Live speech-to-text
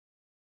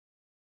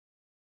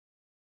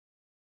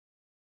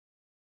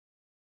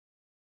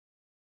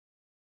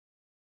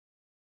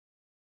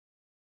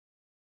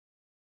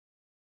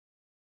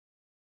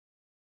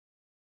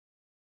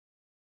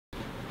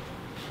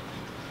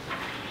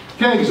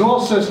Okay,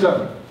 exhaust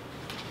system.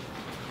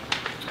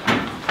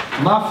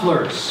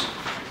 Mufflers.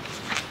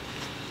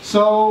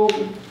 So,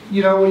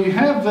 you know, when you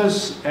have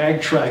this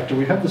ag tractor,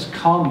 we have this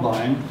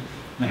combine, and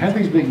they have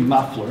these big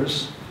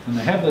mufflers, and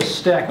they have this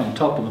stack on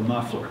top of the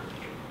muffler.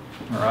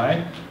 All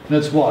right? And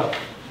it's what?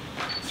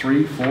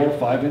 3, 4,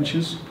 5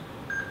 inches? Isn't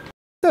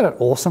that an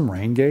awesome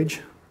rain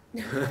gauge?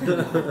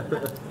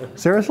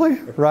 Seriously?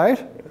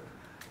 Right?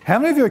 How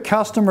many of your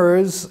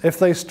customers, if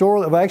they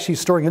store, if actually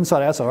storing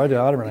inside, outside,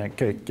 I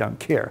don't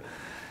care.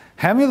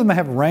 How many of them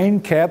have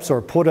rain caps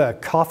or put a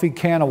coffee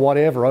can or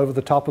whatever over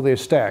the top of their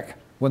stack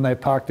when they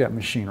park that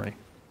machinery?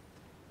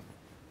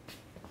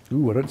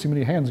 Ooh, I don't see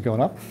many hands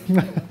going up.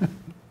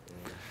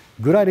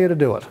 Good idea to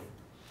do it.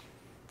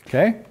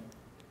 Okay?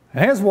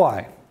 And here's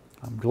why.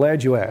 I'm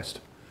glad you asked.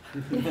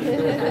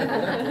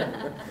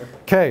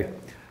 Okay.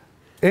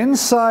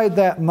 Inside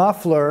that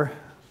muffler,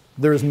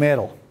 there's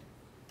metal,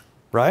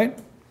 right?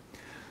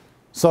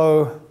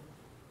 So,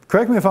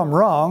 correct me if I'm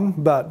wrong,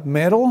 but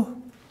metal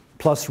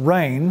plus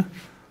rain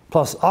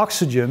plus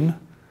oxygen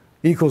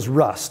equals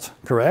rust,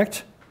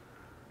 correct?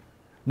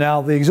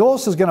 Now, the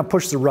exhaust is going to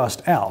push the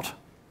rust out,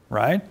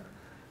 right?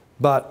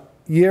 But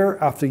year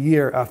after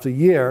year after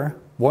year,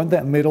 won't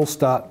that metal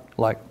start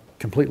like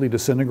completely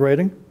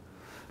disintegrating?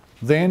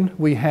 Then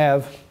we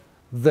have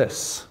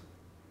this,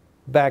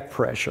 back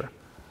pressure.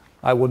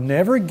 I will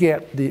never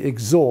get the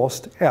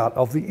exhaust out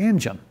of the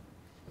engine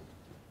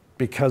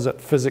because it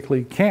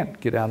physically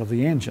can't get out of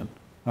the engine,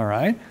 all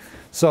right?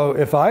 So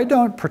if I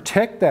don't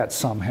protect that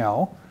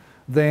somehow,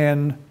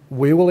 then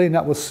we will end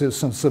up with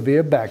some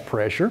severe back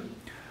pressure.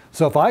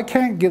 So if I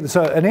can't get,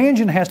 so an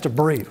engine has to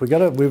breathe.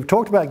 We've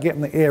talked about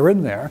getting the air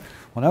in there.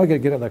 Well, now we've got to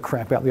get the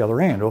crap out the other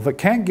end. Well, if it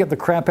can't get the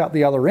crap out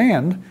the other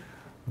end,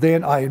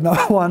 then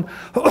number one,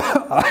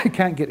 I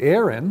can't get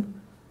air in,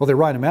 or the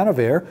right amount of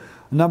air.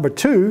 Number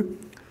two,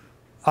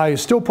 I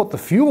still put the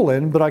fuel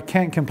in, but I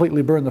can't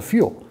completely burn the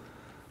fuel.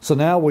 So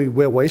now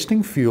we're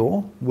wasting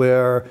fuel,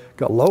 we've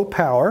got low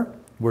power,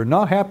 we're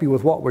not happy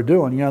with what we're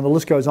doing, you know, the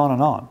list goes on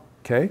and on,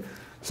 okay?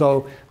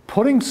 So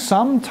putting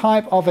some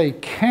type of a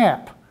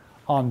cap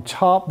on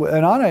top,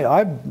 and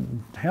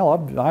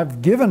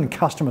I've given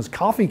customers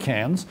coffee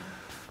cans,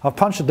 I've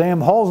punched the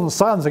damn holes in the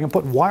sides so I can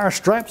put wire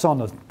straps on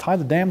to tie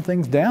the damn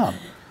things down,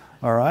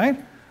 all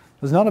right?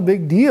 It's not a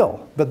big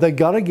deal, but they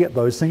got to get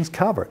those things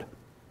covered.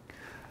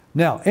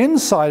 Now,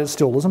 inside it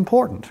still is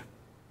important,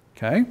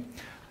 okay?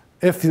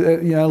 If you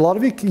know, a lot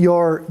of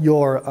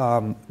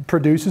your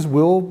producers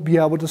will be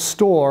able to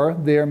store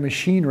their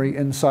machinery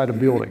inside a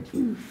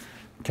building,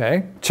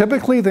 okay?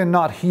 Typically, they're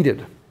not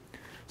heated.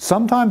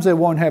 Sometimes they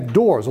won't have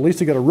doors, at least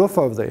they got a roof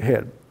over their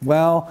head.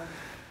 Well,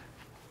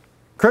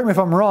 correct me if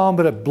I'm wrong,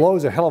 but it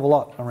blows a hell of a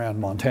lot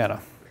around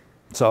Montana.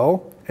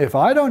 So, if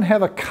I don't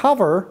have a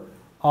cover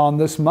on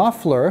this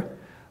muffler,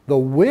 the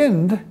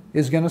wind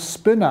is going to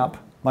spin up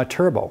my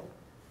turbo.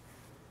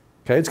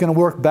 Okay, it's going to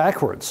work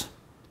backwards.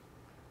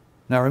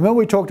 Now remember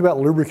we talked about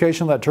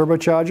lubrication of that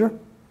turbocharger?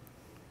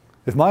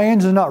 If my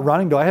engine's not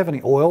running, do I have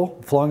any oil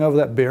flowing over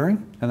that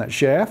bearing and that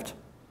shaft?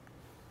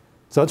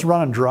 So it's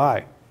running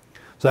dry.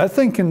 So that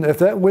thing can, if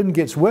that wind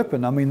gets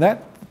whipping, I mean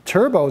that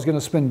turbo is going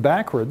to spin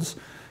backwards.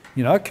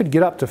 You know, it could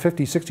get up to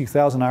 50,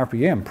 60,000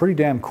 RPM pretty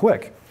damn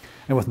quick.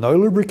 And with no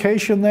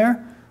lubrication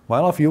there,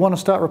 well, if you want to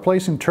start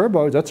replacing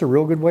turbos, that's a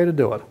real good way to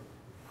do it.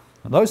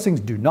 And those things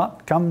do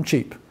not come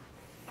cheap.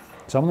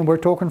 Some of them we're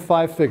talking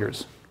 5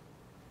 figures,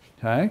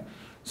 okay?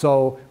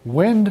 So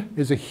wind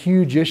is a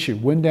huge issue,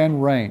 wind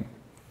and rain.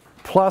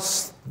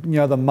 Plus, you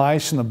know, the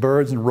mice and the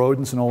birds and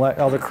rodents and all that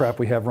other crap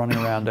we have running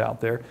around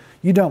out there.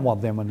 You don't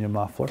want them on your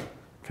muffler,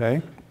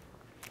 okay?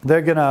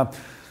 They're gonna,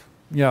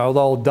 you know,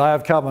 they'll die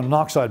of carbon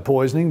monoxide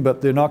poisoning,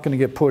 but they're not gonna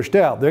get pushed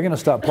out. They're gonna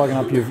start plugging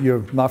up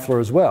your muffler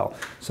as well.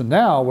 So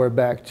now we're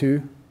back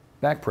to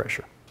back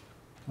pressure,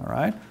 all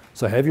right?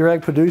 So have your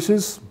ag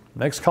producers,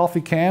 next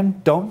coffee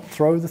can, don't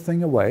throw the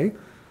thing away.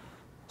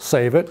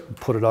 Save it,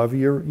 put it over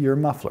your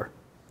muffler,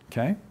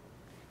 okay?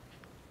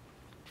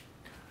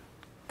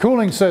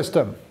 Cooling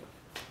system.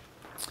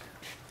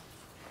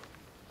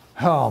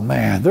 Oh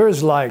man,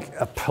 there's like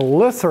a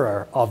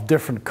plethora of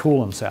different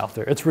coolants out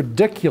there. It's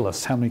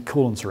ridiculous how many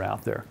coolants are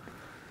out there.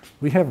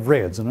 We have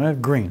reds and we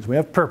have greens, we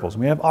have purples,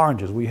 and we have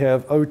oranges, we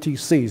have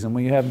OTCs, and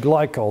we have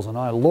glycols,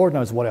 and Lord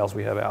knows what else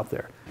we have out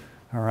there,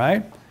 all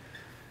right?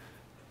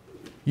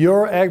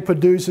 Your ag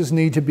producers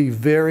need to be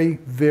very,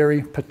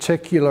 very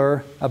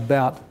particular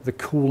about the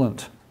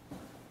coolant.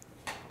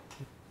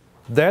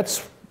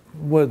 That's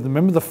what,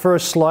 remember the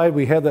first slide,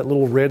 we had that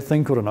little red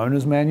thing called an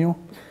owner's manual?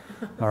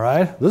 All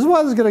right, this is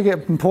why this is going to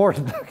get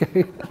important,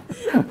 okay?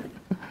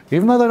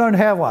 Even though they don't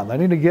have one, they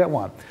need to get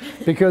one.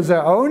 Because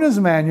their owner's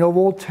manual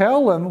will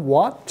tell them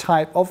what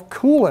type of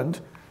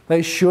coolant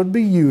they should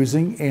be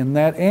using in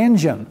that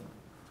engine,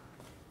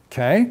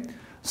 okay?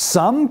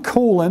 Some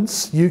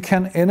coolants you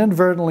can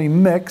inadvertently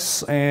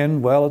mix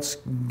and, well, it's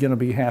going to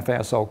be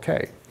half-ass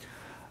okay.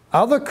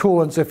 Other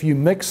coolants, if you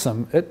mix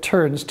them, it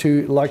turns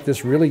to like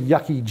this really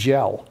yucky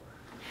gel.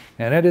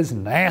 And it is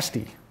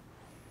nasty.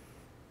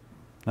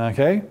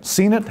 Okay?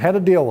 Seen it, had to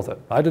deal with it.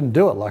 I didn't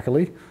do it,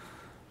 luckily.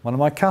 One of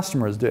my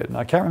customers did. And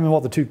I can't remember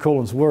what the two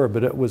coolants were,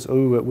 but it was,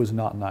 ooh, it was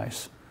not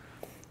nice.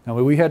 And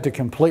we had to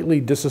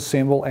completely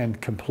disassemble and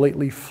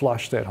completely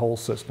flush that whole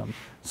system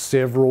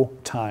several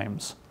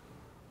times.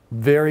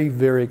 Very,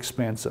 very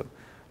expensive.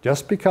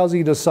 Just because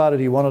he decided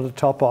he wanted to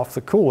top off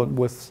the coolant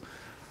with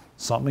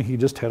something he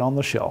just had on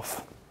the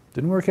shelf.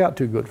 Didn't work out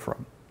too good for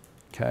him.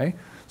 Okay?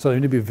 So you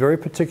need to be very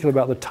particular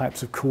about the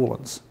types of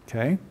coolants.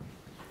 Okay?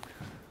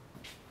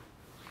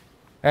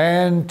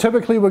 And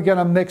typically we're going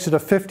to mix it a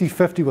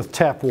 50-50 with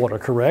tap water,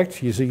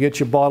 correct? You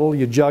get your bottle,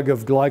 your jug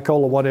of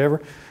glycol or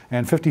whatever,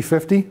 and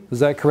 50-50,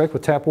 is that correct,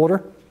 with tap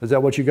water? Is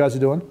that what you guys are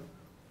doing?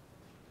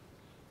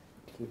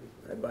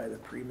 I buy the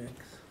premix.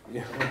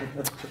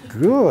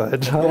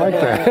 Good, I like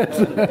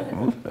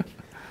that.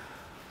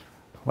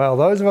 Well,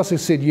 those of us who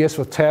said yes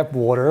with tap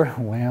water,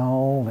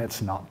 well,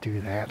 let's not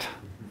do that.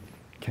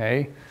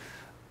 Okay?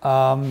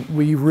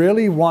 We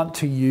really want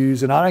to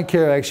use, and I don't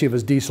care actually if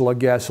it's diesel or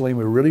gasoline,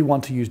 we really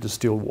want to use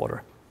distilled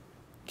water.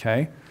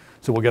 Okay?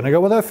 So we're going to go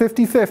with our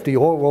 50-50,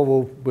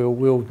 or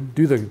we'll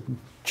do the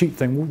cheap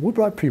thing. We'll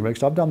buy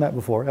premixed. I've done that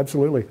before,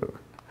 absolutely.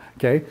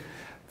 Okay?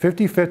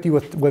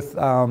 50-50 with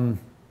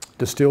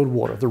distilled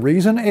water. The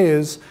reason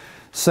is,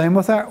 same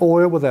with our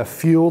oil, with our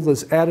fuel,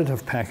 there's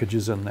additive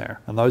packages in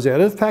there. And those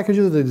additive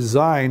packages are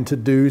designed to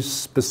do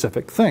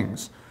specific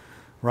things.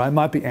 Right? It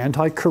might be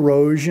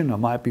anti-corrosion, it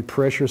might be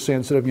pressure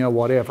sensitive, you know,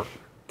 whatever.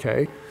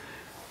 Okay?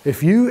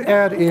 If you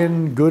add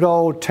in good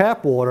old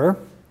tap water,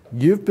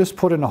 you've just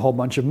put in a whole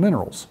bunch of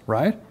minerals,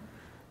 right?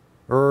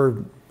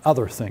 Or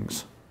other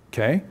things.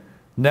 Okay?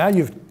 Now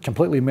you've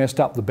completely messed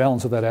up the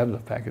balance of that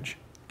additive package.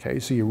 Okay?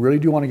 So you really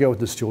do want to go with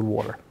distilled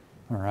water.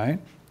 All right?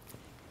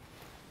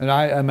 And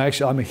I'm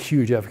a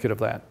huge advocate of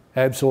that.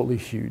 Absolutely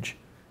huge.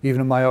 Even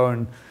in my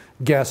own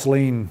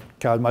gasoline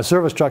car. My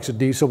service truck's a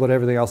diesel, but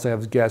everything else they have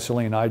is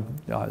gasoline.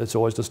 It's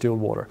always distilled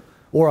water.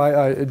 Or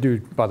I do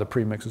buy the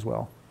premix as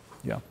well.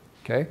 Yeah,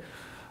 okay.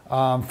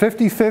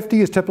 50-50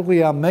 is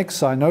typically our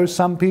mix. I know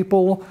some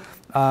people,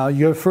 you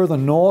go further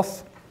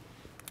north,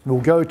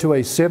 will go to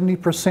a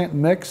 70%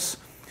 mix.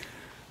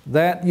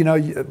 That, you know,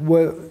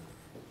 what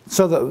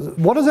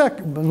is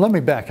that, let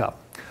me back up.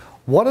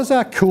 What is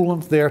our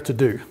coolant there to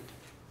do?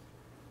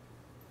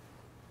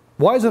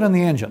 Why is it in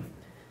the engine?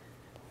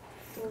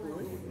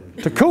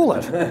 To cool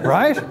it,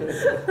 right?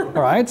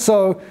 All right,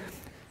 so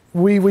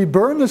we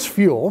burn this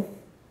fuel,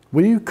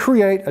 we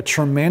create a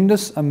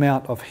tremendous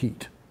amount of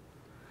heat.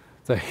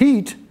 The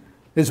heat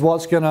is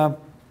what's going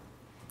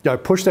to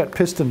push that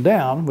piston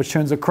down, which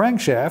turns the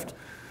crankshaft,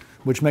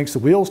 which makes the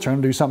wheels turn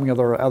and do something at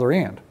the other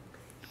end.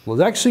 Well,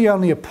 it's actually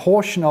only a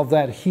portion of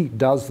that heat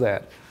does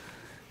that.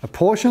 A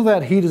portion of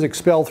that heat is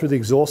expelled through the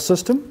exhaust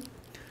system,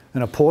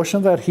 and a portion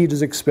of that heat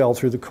is expelled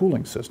through the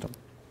cooling system.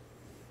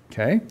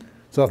 Okay?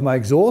 So if my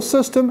exhaust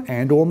system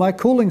and or my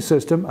cooling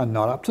system are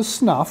not up to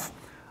snuff,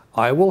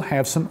 I will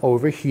have some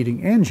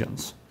overheating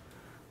engines,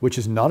 which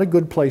is not a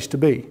good place to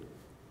be.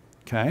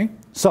 Okay?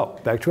 So,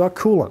 back to our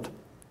coolant.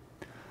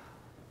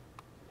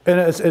 And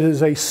it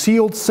is a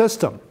sealed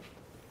system.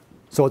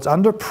 So it's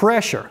under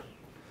pressure.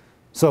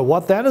 So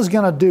what that is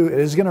going to do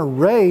is going to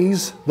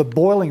raise the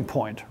boiling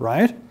point,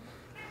 right?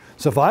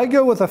 So if I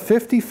go with a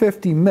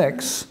 50-50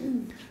 mix,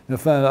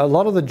 if a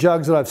lot of the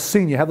jugs that I've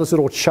seen, you have this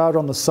little chart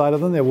on the side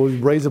of them that will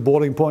raise the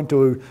boiling point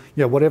to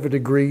whatever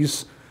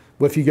degrees.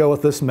 If you go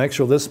with this mix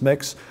or this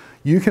mix,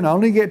 you can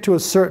only get to a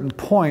certain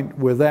point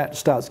where that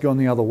starts going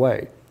the other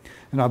way.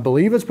 And I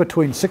believe it's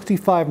between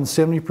 65 and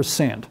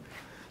 70%.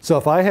 So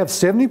if I have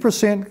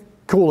 70%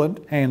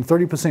 coolant and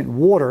 30%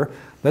 water,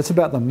 that's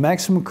about the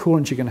maximum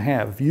coolant you can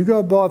have. If you go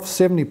above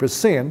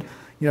 70%,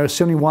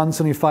 71,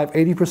 75,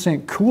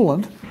 80%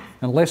 coolant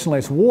and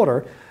less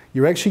water,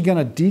 you're actually going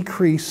to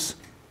decrease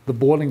the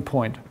boiling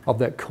point of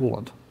that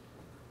coolant.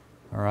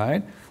 All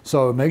right?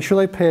 So make sure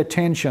they pay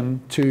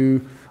attention to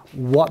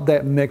what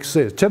that mix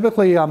is.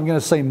 Typically, I'm going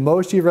to say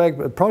most of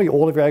your probably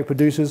all of your ag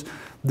producers,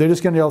 they're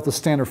just going to go with the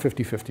standard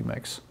 50-50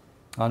 mix.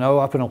 I know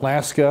up in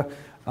Alaska,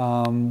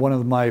 one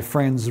of my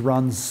friends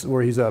runs,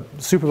 where he's a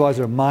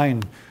supervisor of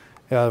mine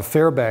at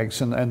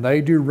Fairbanks, and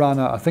they do run,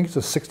 I think it's a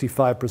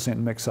 65%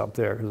 mix up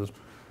there, because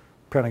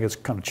apparently it gets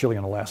kind of chilly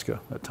in Alaska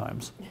at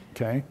times.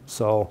 Okay?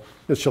 So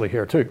it's chilly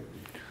here too.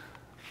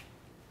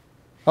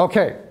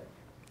 Okay,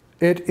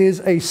 it is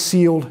a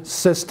sealed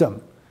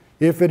system.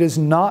 If it is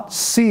not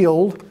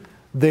sealed,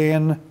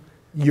 then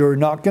you're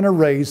not going to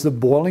raise the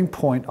boiling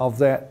point of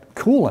that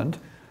coolant.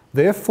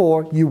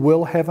 Therefore, you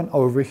will have an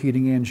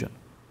overheating engine.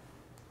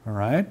 All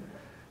right?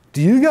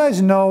 Do you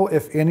guys know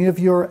if any of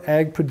your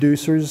ag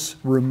producers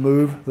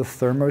remove the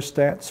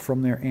thermostats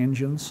from their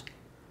engines?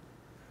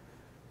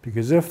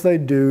 Because if they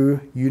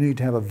do, you need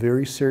to have a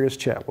very serious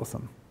chat with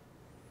them.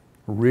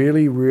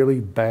 Really, really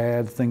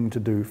bad thing to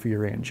do for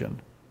your engine.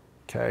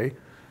 Okay?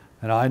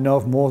 And I know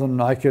of more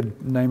than I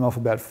could name off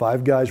about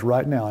 5 guys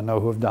right now I know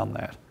who have done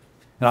that.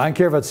 And I don't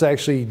care if it's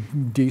actually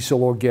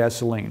diesel or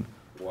gasoline.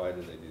 Why do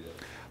they do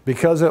that?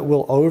 Because it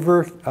will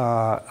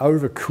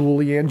overcool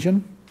the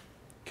engine.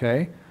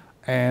 Okay?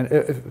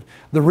 And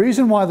the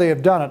reason why they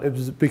have done it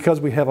is because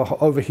we have an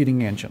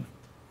overheating engine.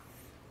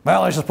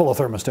 Well, let's just pull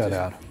the thermostat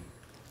out.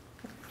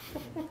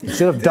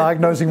 Instead of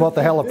diagnosing what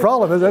the hell the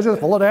problem is, let's just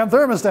pull the damn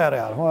thermostat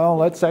out. Well,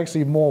 that's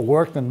actually more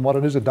work than what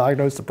it is to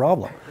diagnose the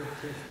problem.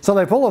 So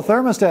they pull the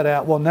thermostat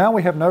out. Well, now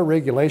we have no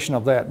regulation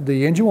of that.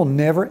 The engine will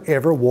never,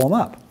 ever warm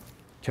up.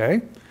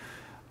 Okay?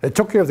 It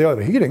took care of the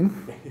overheating,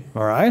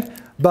 all right?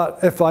 But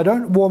if I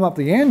don't warm up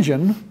the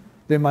engine,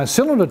 then my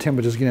cylinder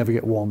temperatures can never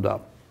get warmed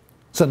up.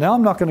 So now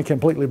I'm not going to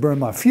completely burn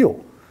my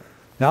fuel.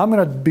 Now I'm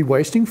going to be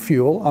wasting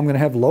fuel. I'm going to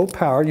have low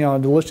power. You know,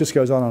 and the list just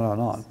goes on and on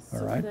and on.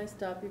 All right. Can I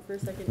stop you for a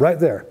second? Right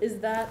there. Is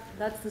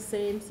that's the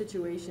same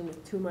situation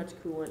with too much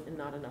coolant and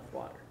not enough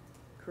water,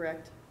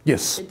 correct?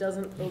 Yes. It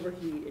doesn't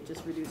overheat. It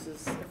just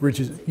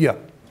reduces. Yeah.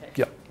 Okay.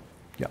 Yeah.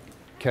 Yeah.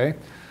 Okay.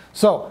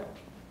 So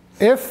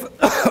if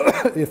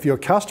if your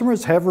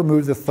customers have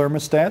removed the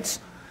thermostats,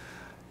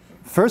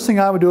 first thing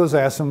I would do is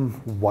ask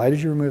them, why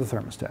did you remove the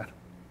thermostat?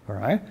 All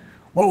right.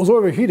 Well, it was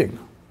overheating.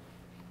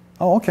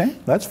 Oh, okay.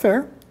 That's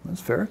fair.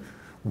 That's fair.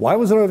 Why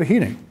was it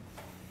overheating?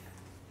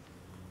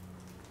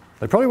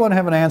 They probably won't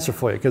have an answer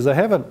for you because they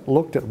haven't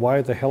looked at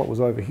why the hell it was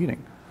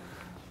overheating.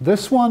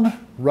 This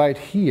one right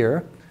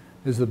here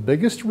is the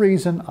biggest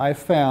reason I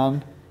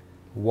found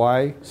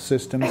why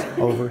systems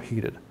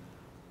overheated,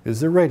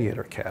 is the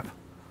radiator cap.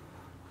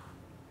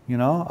 You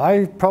know,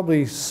 I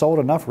probably sold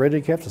enough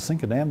radiator caps to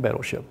sink a damn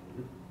battleship.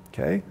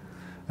 Okay?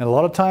 And a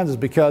lot of times it's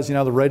because, you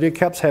know, the radiator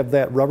caps have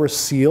that rubber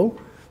seal.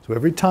 So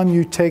every time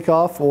you take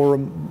off or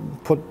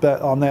put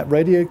that on that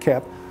radiator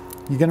cap,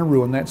 you're going to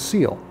ruin that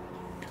seal.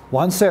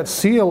 Once that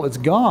seal is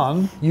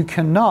gone, you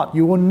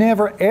will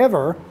never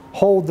ever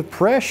hold the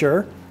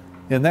pressure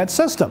in that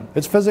system.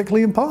 It's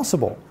physically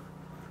impossible.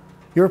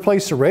 You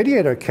replace the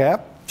radiator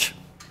cap,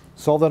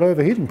 solve that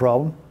overheating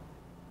problem.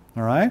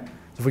 All right?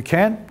 If we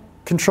can't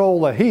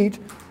control the heat,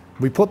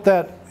 we put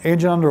that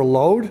engine under a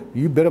load,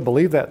 you better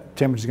believe that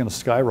temperature is going to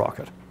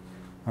skyrocket.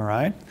 All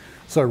right?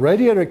 So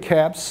radiator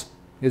caps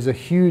is a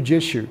huge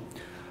issue.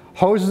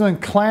 Hoses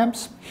and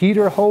clamps,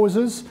 heater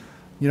hoses,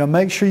 you know,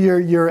 make sure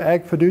your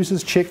ag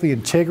producers check the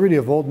integrity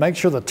of all, make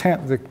sure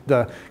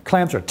the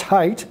clamps are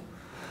tight,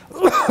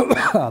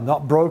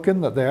 not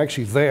broken, that they're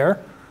actually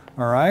there,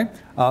 all right?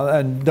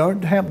 And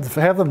don't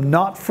have them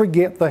not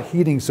forget the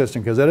heating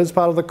system, because that is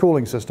part of the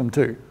cooling system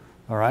too,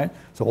 all right?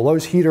 So all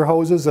those heater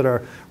hoses that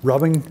are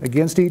rubbing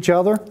against each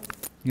other,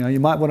 you know,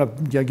 you might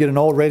want to get an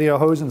old radio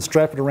hose and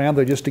strap it around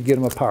there just to get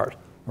them apart.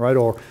 Right,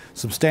 or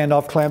some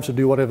standoff clamps to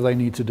do whatever they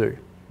need to do.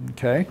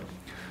 Okay.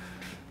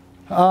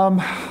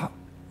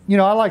 You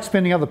know, I like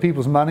spending other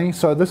people's money,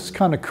 so this is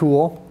kind of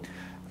cool.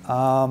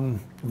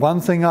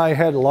 One thing I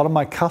had a lot of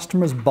my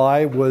customers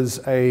buy was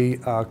a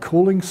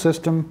cooling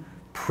system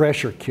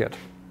pressure kit,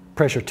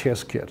 pressure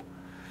test kit.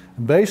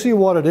 And basically,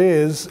 what it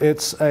is,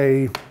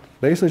 basically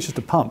it's just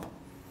a pump.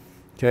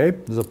 Okay,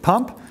 there's a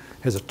pump,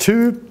 has a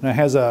tube, and it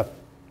has a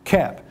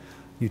cap.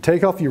 You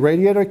take off your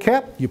radiator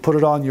cap, you put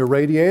it on your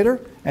radiator,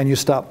 and you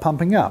start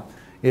pumping up.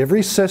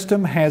 Every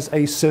system has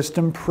a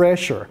system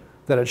pressure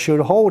that it should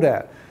hold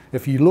at.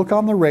 If you look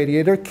on the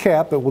radiator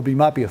cap, it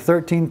might be a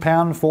 13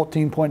 pound,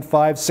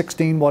 14.5,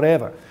 16,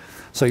 whatever.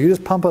 So you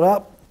just pump it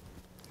up,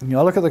 and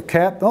you look at the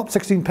cap, oh,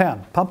 16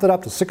 pound. Pump it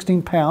up to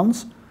 16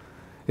 pounds.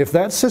 If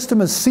that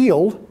system is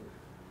sealed,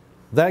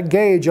 that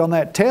gauge on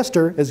that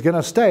tester is going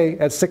to stay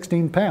at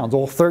 16 pounds,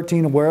 or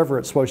 13 or wherever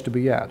it's supposed to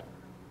be at.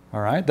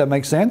 All right, that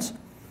makes sense?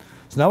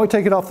 So now we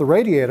take it off the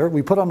radiator,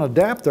 we put on an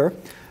adapter,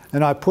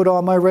 and I put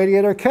on my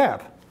radiator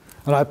cap.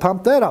 And I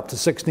pump that up to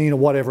 16 or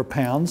whatever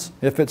pounds.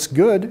 If it's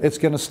good, it's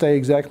going to stay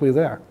exactly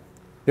there.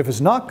 If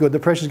it's not good, the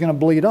pressure's going to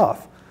bleed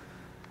off.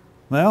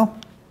 Well,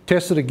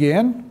 test it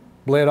again,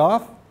 bled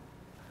off.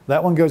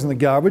 That one goes in the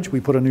garbage, we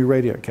put a new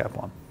radiator cap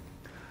on.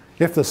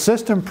 If the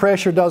system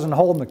pressure doesn't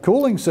hold in the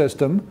cooling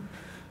system,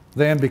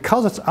 then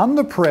because it's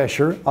under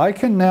pressure, I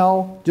can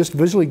now just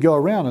visually go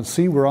around and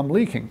see where I'm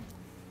leaking.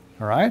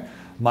 All right?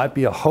 Might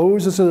be a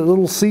hose that's a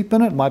little seep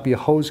in it, might be a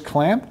hose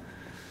clamp.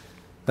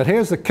 But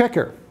here's the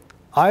kicker.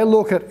 I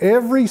look at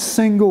every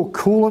single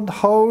coolant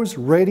hose,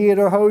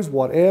 radiator hose,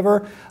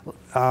 whatever,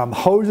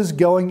 hoses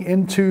going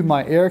into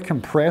my air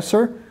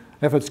compressor,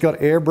 if it's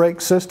got air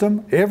brake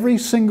system, every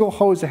single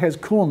hose that has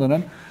coolant in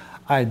it,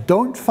 I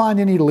don't find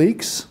any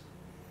leaks,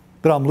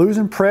 but I'm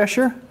losing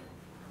pressure.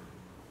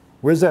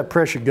 Where's that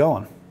pressure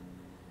going?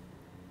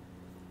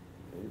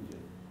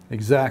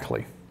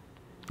 Exactly.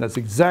 That's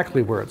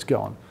exactly where it's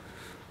going.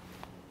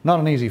 Not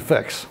an easy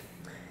fix,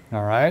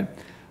 all right?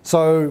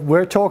 So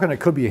we're talking, it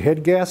could be a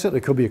head gasket,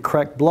 it could be a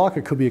cracked block,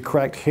 it could be a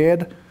cracked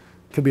head,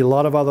 it could be a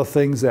lot of other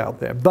things out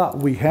there. But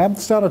we have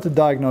started to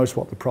diagnose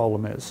what the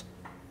problem is,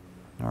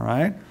 all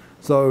right?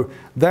 So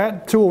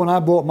that tool, when I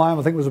bought mine,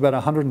 I think it was about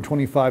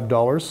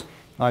 $125.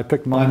 I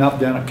picked mine up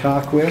down at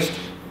CarQuest.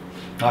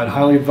 I'd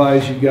highly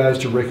advise you guys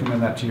to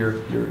recommend that to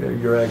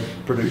your ag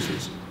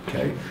producers,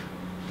 okay?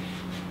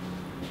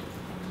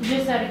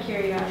 Just out of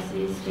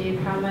curiosity, Steve,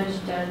 how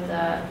much does,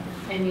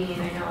 I mean,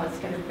 I know it's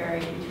going to vary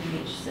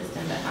between each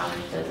system, but how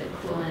much does a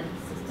coolant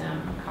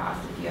system cost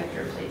if you have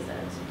to replace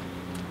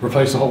it?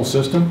 Replace the whole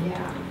system?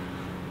 Yeah.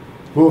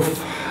 Oof.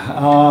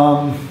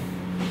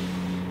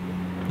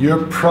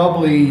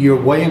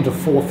 you're way into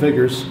 4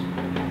 figures.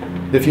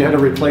 If you had to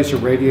replace a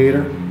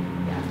radiator,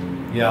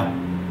 yeah.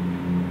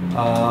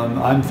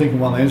 I'm thinking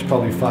one of those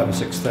probably 5,000 or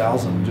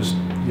 6,000, just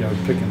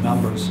picking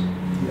numbers.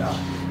 Yeah.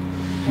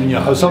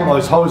 And some of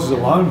those hoses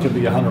alone can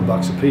be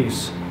 $100 a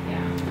piece.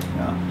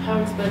 Yeah. How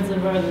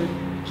expensive are the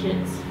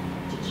kits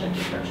to check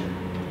your pressure?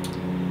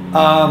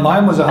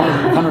 Mine was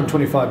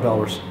 $125.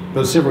 That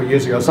was several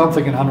years ago. So I'm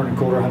thinking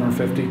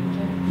 150.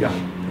 Yeah,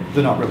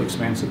 they're not really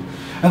expensive.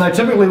 And they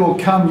typically will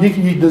come,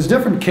 there's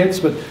different kits,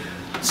 but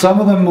some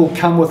of them will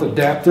come with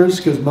adapters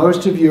because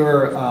most of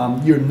your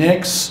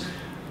necks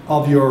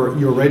of your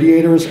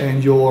radiators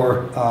and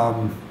your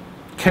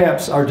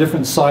caps are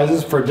different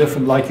sizes for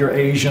different, like your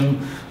Asian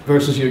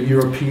versus your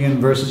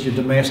European versus your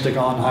domestic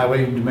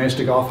on-highway,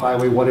 domestic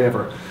off-highway,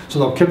 whatever.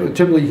 So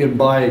typically you can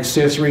buy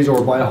accessories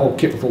or buy a whole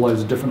kit with all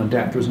those different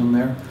adapters in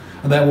there.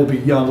 And that will be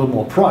a little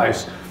more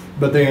price.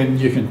 But then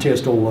you can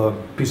test all the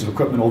pieces of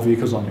equipment, all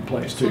vehicles on your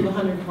place too. So the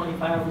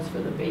 125 was for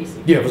the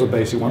basic? Yeah, it was a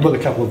basic one, with a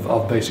couple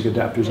of basic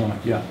adapters on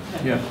it, yeah.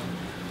 Yeah.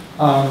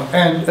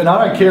 And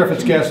I don't care if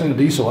it's gasoline or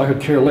diesel, I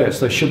could care less.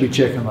 They should be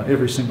checking on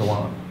every single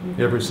one,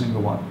 every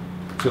single one.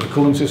 So the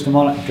cooling system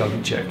on it, it's got to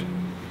be checked,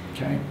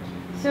 okay?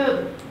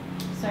 So,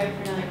 sorry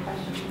for another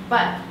question,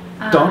 but...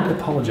 Don't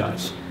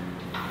apologize.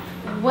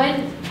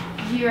 When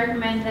do you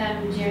recommend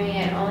them doing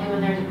it only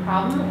when there's a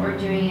problem or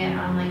doing it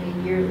on like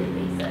a yearly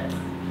basis?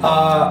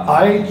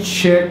 I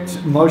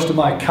checked most of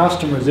my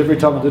customers every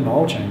time I did an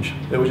oil change.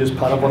 It was just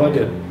part of what I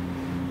did.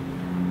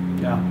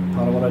 Yeah,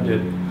 part of what I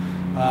did.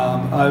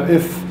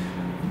 If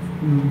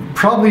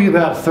probably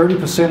about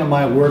 30% of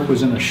my work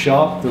was in a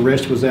shop, the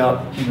rest was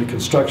out in the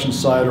construction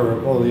site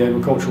or the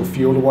agricultural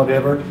field or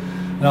whatever.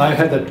 And I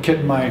had that kit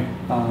in my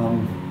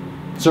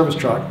service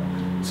truck.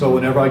 So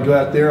whenever I go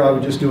out there, I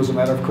would just do it as a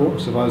matter of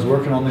course. If I was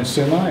working on the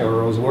semi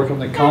or I was working on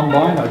the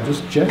combine, I'd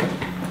just check it,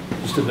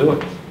 just to do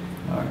it.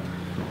 All right.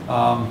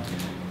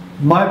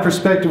 My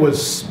perspective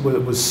was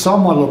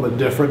somewhat a little bit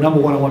different. Number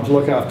one, I wanted to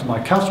look after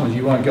my customers.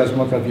 You guys want to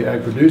look after your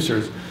ag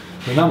producers.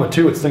 But number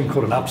two, it's a thing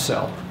called an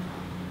upsell.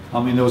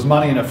 I mean, there was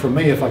money in it for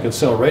me if I could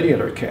sell a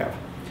radiator cap.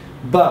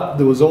 But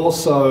there was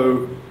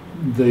also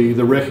the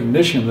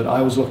recognition that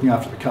I was looking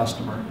after the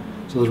customer.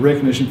 So there's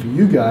recognition for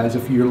you guys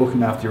if you're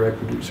looking after your ag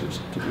producers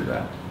to do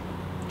that.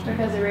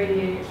 Because the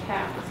radiator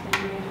cap is going to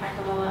be a heck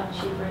of a lot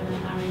cheaper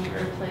than having to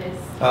replace.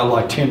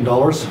 Like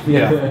 $10?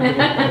 Yeah.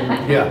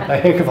 Yeah, a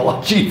heck of a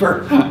lot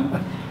cheaper.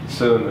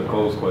 So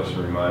Nicole's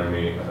question reminded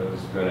me, I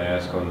was going to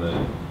ask on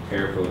the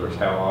air filters,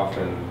 how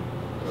often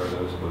are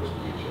those supposed to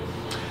be checked?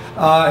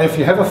 If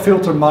you have a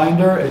filter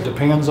minder, it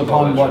depends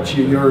upon what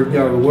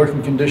your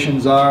working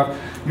conditions are.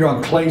 You're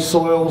on clay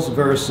soils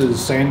versus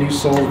sandy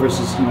soil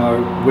versus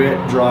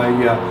wet, dry.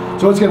 Yeah,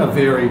 so it's going to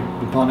vary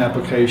upon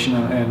application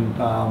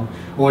and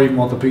or even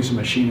what the piece of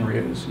machinery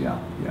is. Yeah,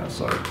 yeah.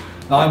 So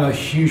I'm a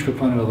huge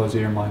proponent of those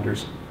air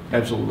minders.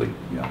 Absolutely.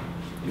 Yeah,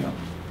 yeah.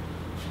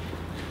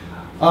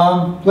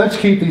 Let's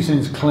keep these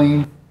things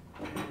clean.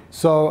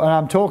 So, and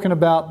I'm talking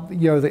about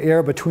the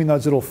air between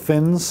those little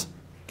fins.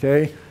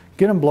 Okay.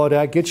 Get them blowed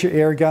out, get your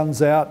air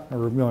guns out,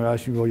 or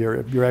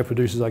your air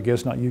producers, I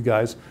guess, not you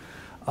guys.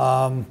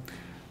 The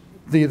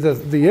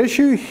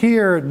issue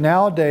here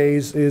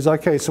nowadays is,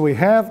 okay, so we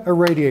have a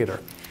radiator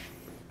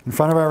in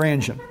front of our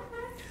engine.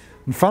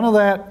 In front of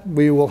that,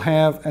 we will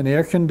have an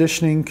air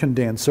conditioning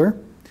condenser.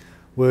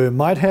 We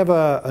might have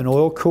an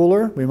oil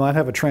cooler. We might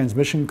have a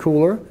transmission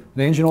cooler,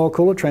 an engine oil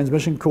cooler,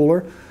 transmission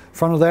cooler. In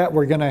front of that,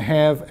 we're going to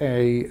have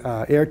a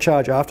air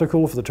charge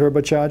aftercooler for the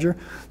turbocharger.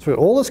 So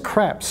all this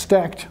crap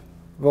stacked.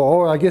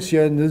 Or I guess we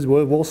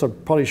also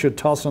probably should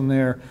toss in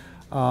there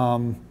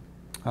any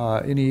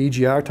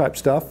EGR type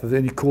stuff, if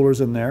any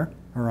coolers in there,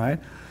 all right?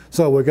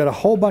 So we've got a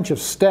whole bunch of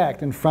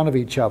stacked in front of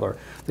each other.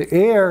 The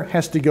air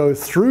has to go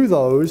through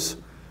those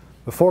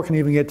before it can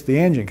even get to the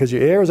engine, because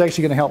your air is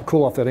actually going to help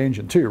cool off that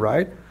engine too,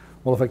 right?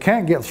 Well, if it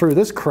can't get through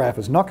this crap,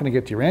 it's not going to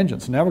get to your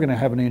engine, so now we're going to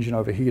have an engine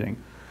overheating.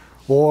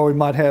 Or we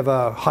might have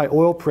a high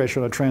oil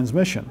pressure on a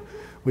transmission.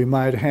 We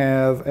might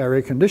have our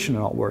air conditioner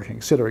not working,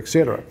 et cetera, et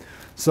cetera.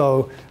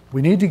 So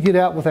we need to get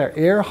out with our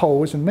air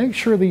hose and make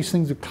sure these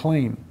things are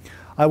clean.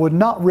 I would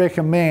not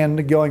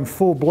recommend going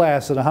full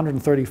blast at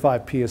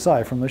 135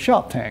 psi from the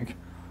shop tank.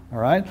 All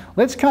right,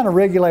 let's kind of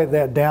regulate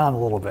that down a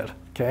little bit.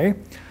 Okay,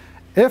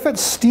 if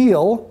it's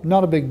steel,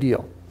 not a big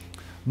deal.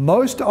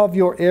 Most of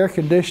your air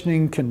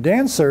conditioning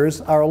condensers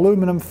are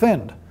aluminum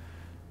finned,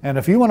 and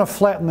if you want to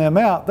flatten them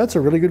out, that's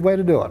a really good way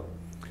to do it.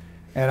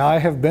 And I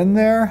have been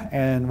there,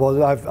 and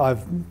well,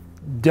 I've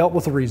dealt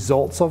with the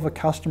results of a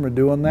customer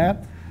doing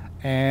that.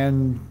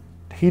 And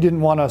he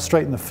didn't want to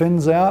straighten the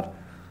fins out.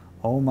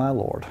 Oh my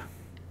Lord.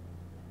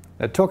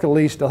 It took at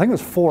least, I think it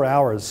was 4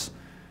 hours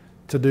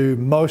to do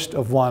most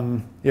of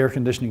one air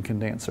conditioning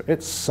condenser.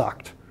 It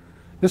sucked.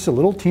 Just a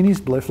little teeny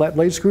flat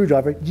blade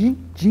screwdriver.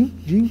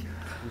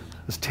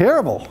 It's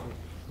terrible.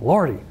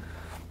 Lordy.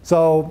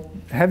 So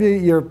have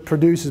your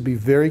producers be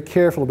very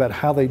careful about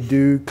how they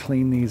do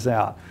clean these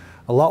out.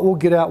 A lot will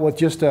get out with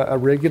just a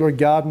regular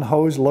garden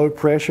hose, low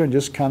pressure, and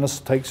just kind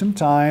of take some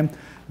time.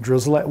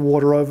 Drizzle that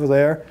water over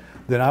there.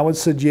 then I would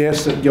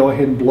suggest that go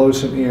ahead and blow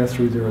some air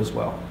through there as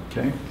well,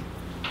 okay?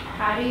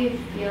 How do you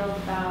feel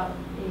about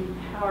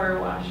a power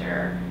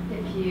washer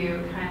if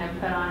you kind of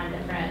put on a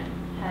different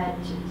head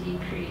to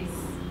decrease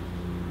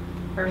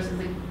versus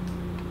a,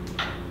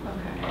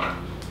 okay.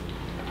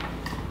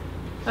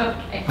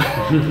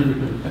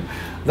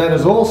 That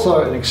is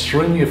also an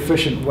extremely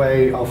efficient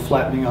way of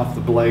flattening off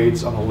the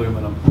blades on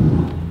aluminum.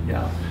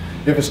 Yeah.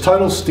 If it's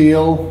total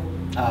steel,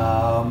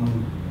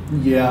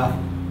 yeah,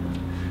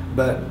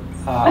 but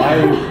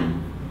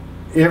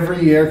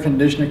every air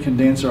conditioner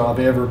condenser I've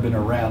ever been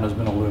around has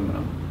been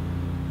aluminum.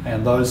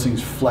 And those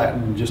things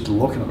flatten, just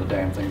looking at the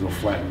damn things will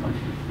flatten them.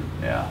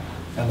 Yeah,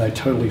 and they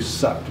totally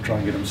suck to try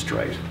and get them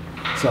straight.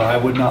 So I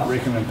would not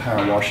recommend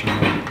power washing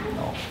them.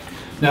 No.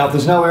 Now, if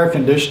there's no air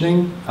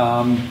conditioning,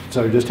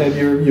 so just have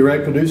your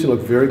air producer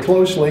look very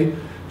closely,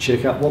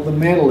 check out what the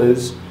metal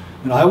is.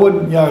 And I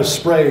wouldn't, you know,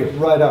 spray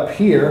right up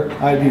here.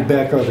 I'd be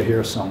back over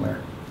here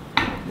somewhere.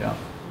 Yeah.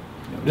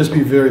 Just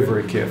be very,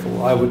 very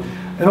careful. I would,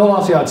 in all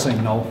honesty, I'd say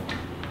no.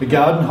 The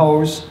garden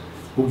hose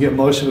will get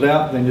most of it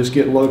out, then just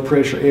get low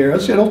pressure air.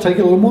 It'll take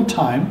a little more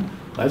time.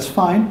 That's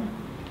fine.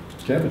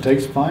 Okay, if it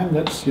takes time,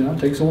 that's, you know, it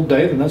takes a little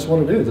day, then that's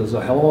what it is. It's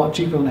a hell of a lot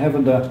cheaper than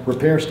having to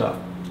repair stuff.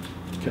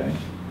 Okay.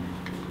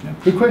 Yeah,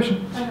 good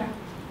question. Okay.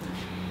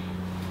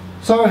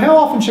 So how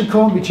often should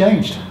coolant be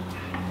changed?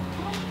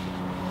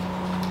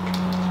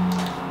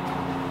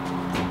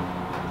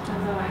 Depends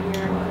on what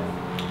year it was.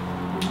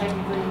 And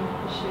technically,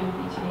 it should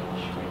be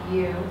changed for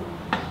you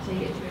to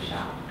take it to a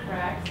shop,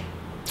 correct?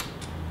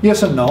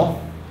 Yes and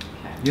no.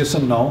 Okay. Yes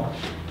and no.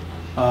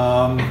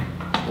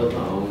 Does the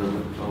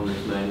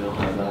owner's manual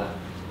have that?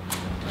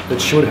 It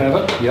should have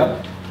it,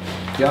 yep,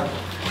 yep.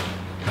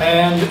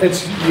 And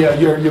it's, yeah,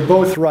 you're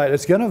both right.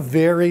 It's going to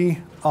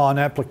vary on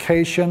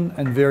application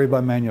and vary by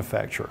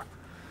manufacturer.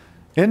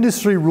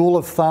 Industry rule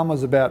of thumb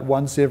is about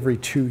once every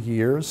 2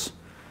 years.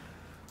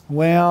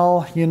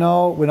 Well, you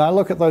know, when I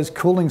look at those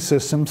cooling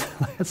systems,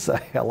 that's a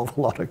hell of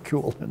a lot of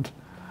coolant.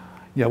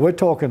 Yeah, we're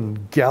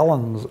talking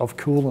gallons of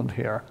coolant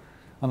here.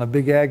 On a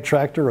big ag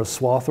tractor, a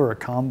swather, a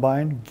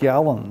combine,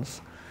 gallons.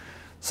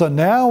 So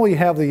now we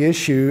have the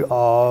issue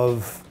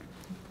of,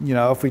 you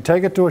know, if we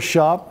take it to a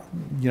shop,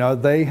 you know,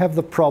 they have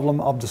the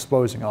problem of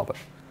disposing of it.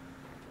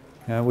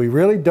 And we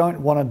really don't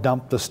want to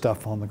dump this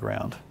stuff on the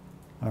ground.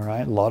 All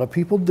right, a lot of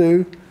people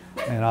do,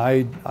 and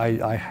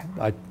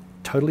I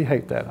totally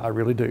hate that. I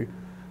really do.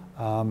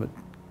 It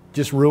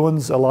just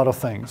ruins a lot of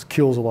things,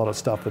 kills a lot of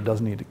stuff that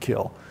doesn't need to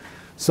kill.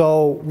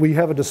 So we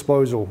have a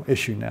disposal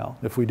issue now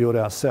if we do it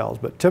ourselves.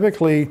 But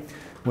typically,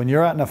 when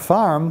you're out in a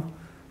farm,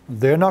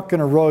 they're not going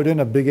to road in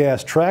a big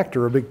ass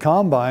tractor or a big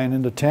combine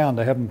into town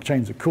to have them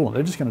change the coolant.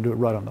 They're just going to do it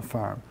right on the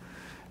farm.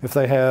 If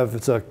they have,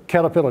 it's a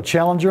Caterpillar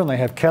Challenger and they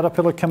have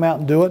Caterpillar come out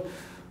and do it,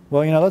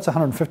 well, you know, that's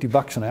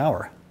 $150 an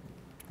hour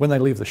when they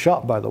leave the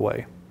shop, by the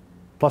way,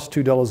 plus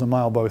 $2 a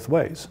mile both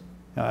ways.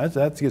 Now,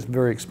 that gets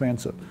very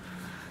expensive.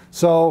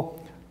 So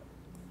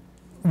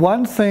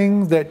one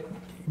thing that,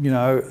 you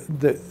know,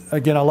 that,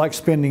 again, I like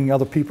spending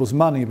other people's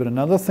money, but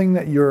another thing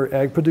that your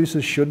ag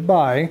producers should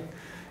buy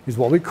is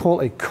what we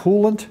call a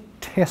coolant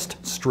test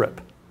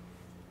strip,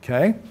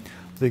 okay?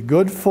 They're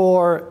good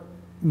for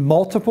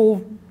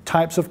multiple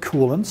types of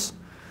coolants,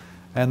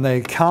 and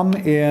they come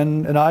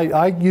in, and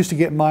I used to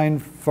get mine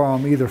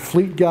from either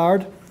Fleet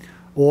Guard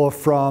or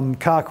from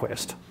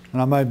CarQuest,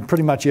 and I mean,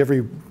 pretty much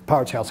every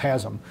parts house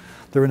has them.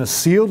 They're in a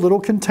sealed little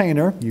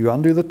container. You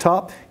undo the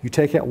top, you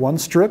take out one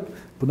strip,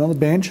 put it on the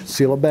bench,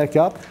 seal it back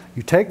up.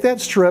 You take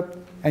that strip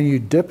and you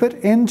dip it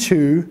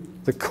into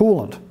the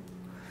coolant.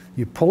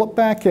 You pull it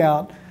back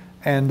out,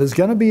 and there's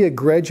going to be a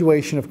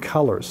graduation of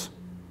colors.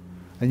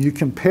 And you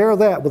compare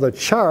that with a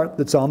chart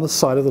that's on the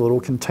side of the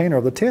little container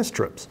of the test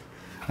strips.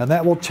 And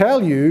that will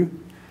tell you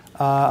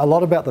a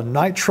lot about the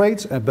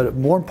nitrates, but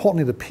more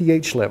importantly, the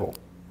pH level.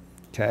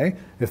 Okay?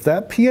 If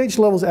that pH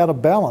level is out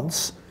of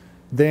balance,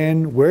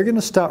 then we're going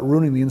to start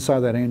ruining the inside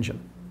of that engine.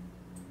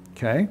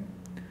 Okay?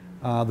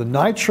 The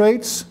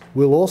nitrates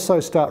will also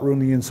start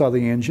ruining the inside of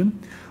the engine.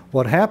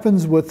 What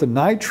happens with the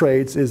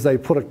nitrates is they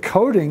put a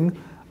coating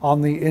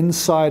on the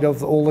inside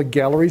of all the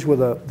galleries where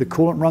the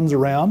coolant runs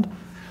around.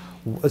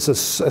 It's a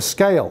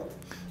scale.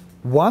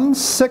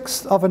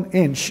 1/6 of an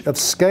inch of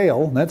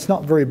scale, and that's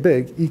not very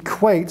big,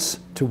 equates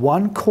to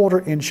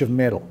 1/4 inch of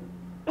metal.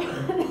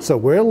 So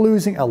we're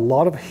losing a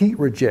lot of heat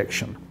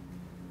rejection.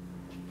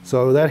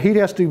 So that heat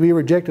has to be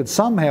rejected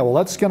somehow. Well,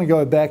 that's going to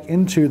go back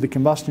into the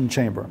combustion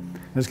chamber.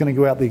 And it's going to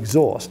go out the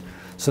exhaust.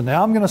 So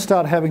now I'm going to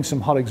start having some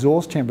hot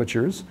exhaust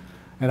temperatures,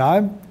 and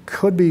I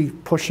could be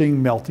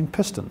pushing melting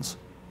pistons.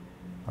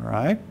 All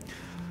right.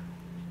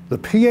 The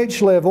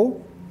pH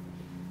level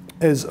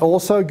is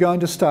also going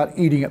to start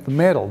eating at the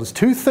metal. There's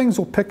two things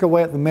will pick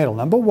away at the metal.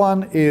 Number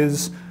one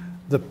is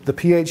the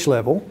pH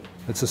level.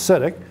 It's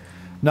acidic.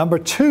 Number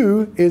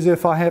two is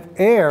if I have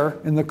air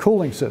in the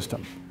cooling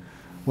system.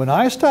 When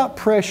I start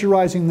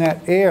pressurizing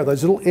that air,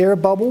 those little air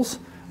bubbles,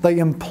 they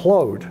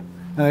implode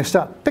and they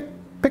start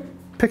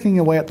picking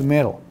away at the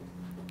metal.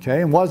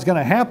 Okay, and what's going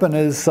to happen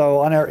is, so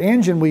on our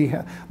engine,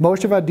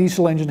 most of our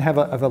diesel engines have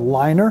a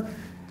liner,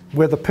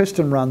 where the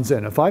piston runs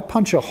in. If I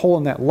punch a hole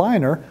in that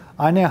liner,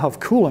 I now have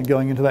coolant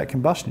going into that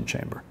combustion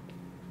chamber.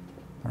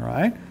 All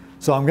right?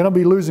 So I'm going to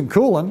be losing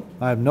coolant,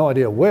 I have no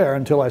idea where,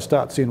 until I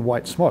start seeing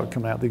white smoke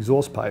coming out the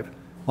exhaust pipe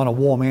on a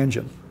warm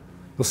engine.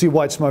 You'll see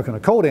white smoke on a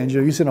cold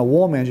engine. If you see in a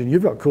warm engine,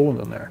 you've got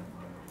coolant in there.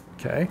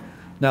 Okay?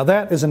 Now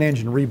that is an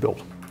engine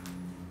rebuild.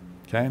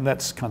 Okay? And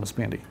that's kind of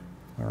spendy.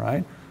 All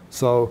right?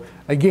 So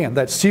again,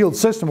 that sealed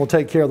system will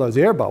take care of those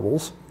air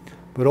bubbles,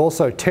 but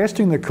also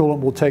testing the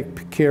coolant will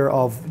take care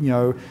of,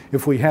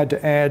 if we had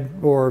to add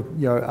or,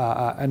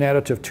 an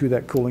additive to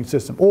that cooling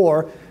system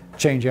or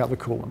change out the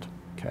coolant.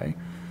 Okay?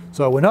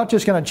 So we're not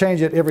just going to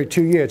change it every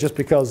 2 years just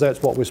because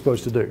that's what we're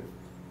supposed to do.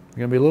 We're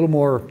going to be a little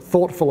more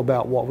thoughtful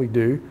about what we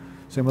do.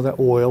 Same with that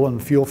oil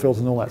and fuel filters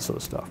and all that sort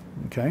of stuff.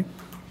 Okay?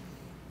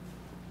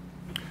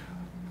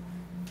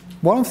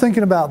 While I'm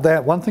thinking about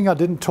that, one thing I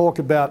didn't talk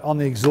about on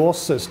the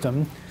exhaust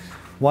system,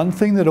 one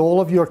thing that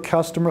all of your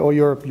customer or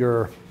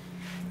your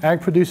ag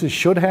producers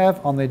should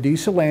have on their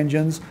diesel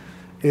engines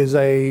is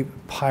a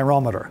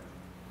pyrometer.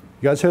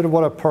 You guys heard of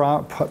what a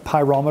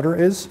pyrometer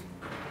is?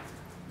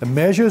 It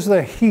measures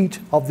the heat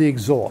of the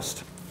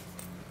exhaust.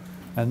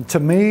 And to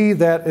me,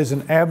 that is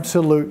an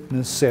absolute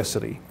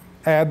necessity.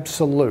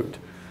 Absolute.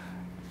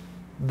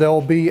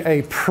 There'll be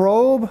a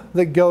probe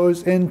that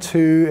goes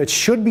into, it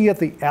should be at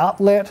the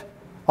outlet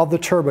of the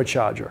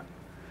turbocharger.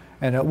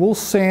 And it will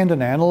send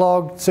an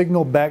analog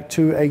signal back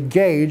to a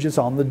gauge that's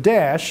on the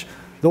dash.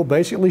 They'll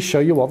basically show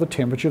you what the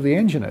temperature of the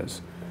engine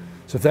is.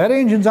 So if that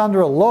engine's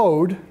under a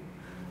load,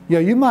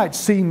 you might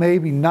see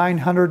maybe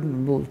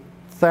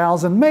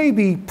 900,000,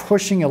 maybe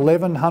pushing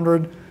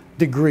 1,100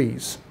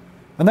 degrees.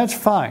 And that's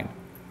fine.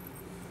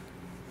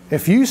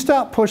 If you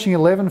start pushing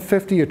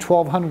 1,150 or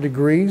 1,200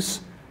 degrees,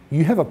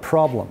 you have a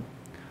problem.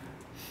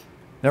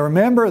 Now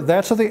remember,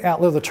 that's at the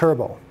outlet of the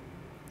turbo.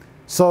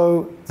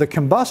 So the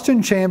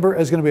combustion chamber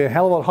is going to be a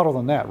hell of a lot hotter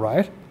than that,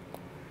 right?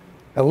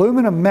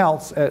 Aluminum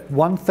melts at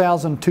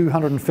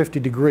 1,250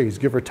 degrees,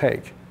 give or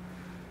take.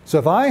 So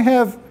if I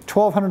have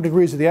 1,200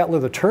 degrees at the outlet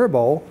of the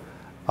turbo,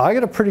 I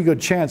get a pretty good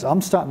chance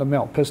I'm starting to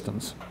melt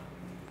pistons.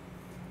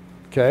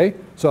 Okay?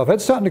 So if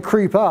it's starting to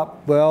creep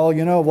up, well,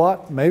 you know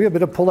what? Maybe I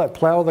better pull that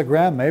plow out of the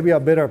ground. Maybe I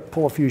better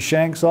pull a few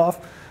shanks off.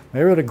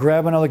 Maybe I better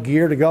grab another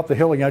gear to go up the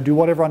hill and do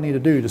whatever I need to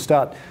do to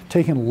start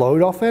taking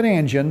load off that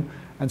engine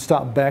and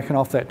start backing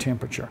off that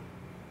temperature.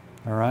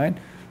 All right?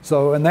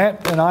 So, and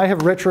I have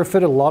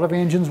retrofitted a lot of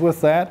engines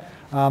with that.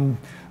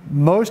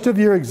 Most of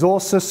your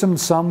exhaust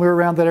systems somewhere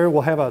around that area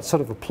will have a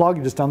sort of a plug.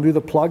 You just undo the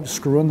plug,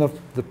 screw in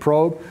the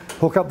probe,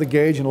 hook up the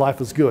gauge, and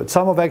life is good.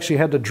 Some have actually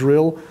had to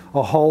drill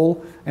a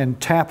hole and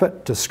tap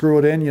it to screw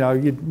it in.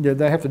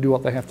 They have to do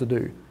what they have to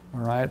do. All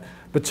right?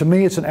 But to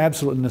me, it's an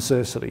absolute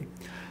necessity.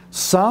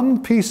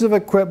 Some pieces of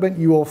equipment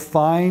you will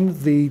find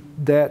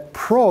that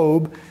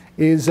probe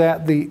is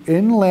at the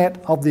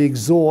inlet of the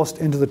exhaust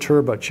into the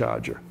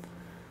turbocharger.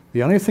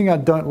 The only thing I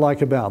don't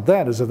like about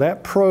that is if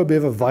that probe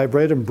ever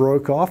vibrated and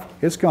broke off,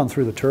 it's gone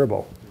through the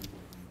turbo.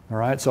 All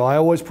right, so I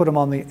always put them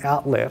on the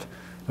outlet.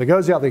 If it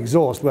goes out the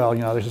exhaust, well,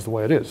 that's just the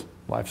way it is.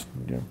 Life's,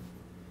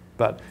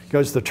 But it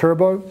goes to the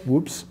turbo,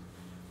 whoops,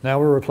 now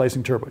we're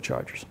replacing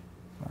turbochargers.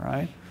 All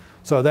right,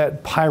 so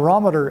that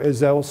pyrometer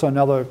is also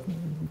another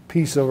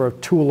piece of a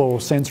tool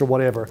or sensor,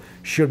 whatever,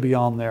 should be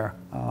on their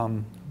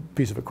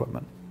piece of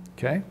equipment.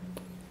 Okay.